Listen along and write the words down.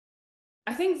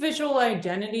I think visual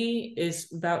identity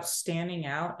is about standing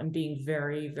out and being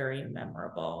very, very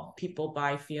memorable. People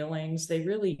buy feelings, they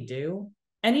really do.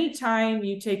 Anytime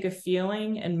you take a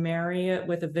feeling and marry it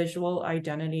with a visual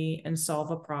identity and solve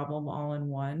a problem all in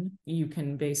one, you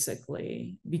can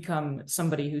basically become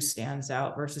somebody who stands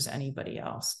out versus anybody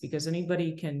else, because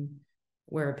anybody can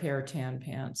wear a pair of tan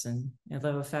pants, and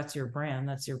although if that's your brand,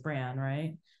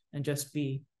 right? And just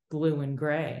be blue and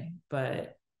gray.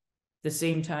 But the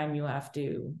same time,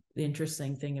 the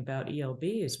interesting thing about ELB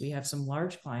is we have some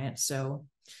large clients, so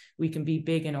we can be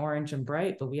big and orange and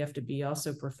bright, but we have to be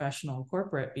also professional and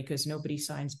corporate, because nobody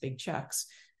signs big checks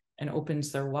and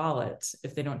opens their wallets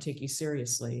if they don't take you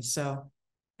seriously. So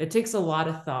it takes a lot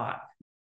of thought.